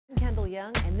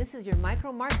Young, and this is your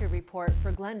micro market report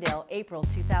for Glendale, April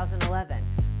 2011.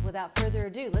 Without further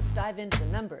ado, let's dive into the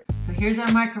numbers. So here's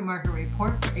our micro market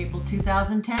report for April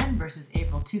 2010 versus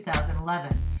April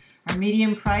 2011. Our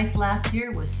median price last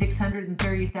year was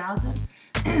 $630,000.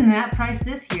 That price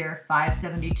this year,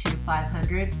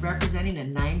 $572,500, representing a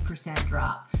 9%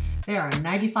 drop. There are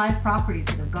 95 properties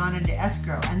that have gone into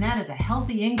escrow, and that is a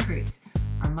healthy increase.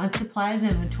 Our month supply of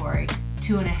inventory,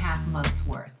 2.5 months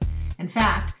worth. In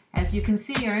fact, as you can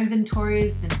see, our inventory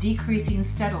has been decreasing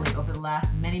steadily over the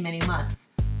last many months.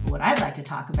 But what I'd like to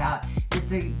talk about is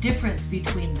the difference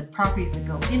between the properties that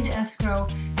go into escrow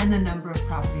and the number of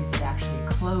properties that actually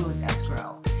close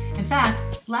escrow. In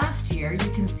fact, last year you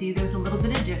can see there's a little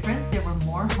bit of difference. There were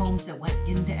more homes that went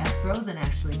into escrow than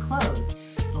actually closed.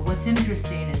 But what's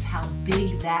interesting is how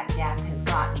big that gap has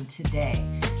gotten today.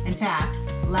 In fact,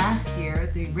 last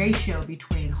year the ratio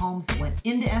between homes that went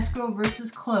into escrow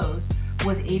versus closed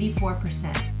was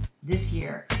 84%. This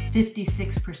year,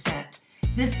 56%.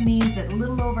 This means that a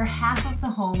little over half of the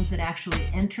homes that actually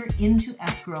enter into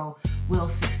escrow will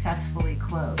successfully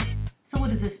close. So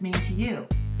what does this mean to you?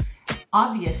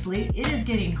 Obviously, it is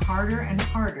getting harder and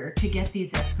harder to get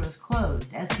these escrows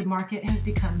closed as the market has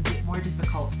become a bit more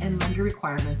difficult and lender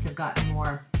requirements have gotten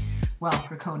more, well,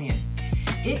 draconian.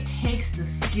 It takes the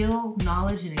skill,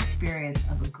 knowledge, and experience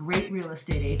of a great real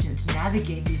estate agent to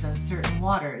navigate these uncertain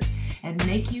waters and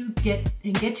get you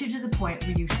to the point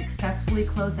where you successfully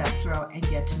close escrow and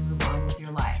get to move on with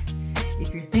your life.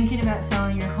 If you're thinking about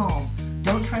selling your home,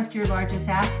 don't trust your largest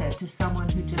asset to someone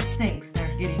who just thinks they're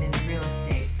getting into real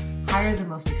estate. Hire the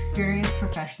most experienced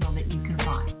professional that you can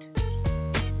find.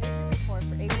 Report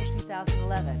for April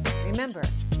 2011. Remember,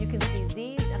 you can see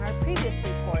these and our previous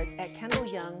reports at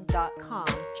KendylYoung.com,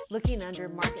 looking under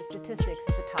Market Statistics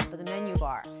at the top of the menu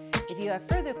bar. If you have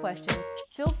further questions,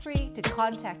 feel free to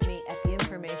contact me at the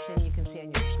information you can see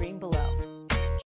on your screen below.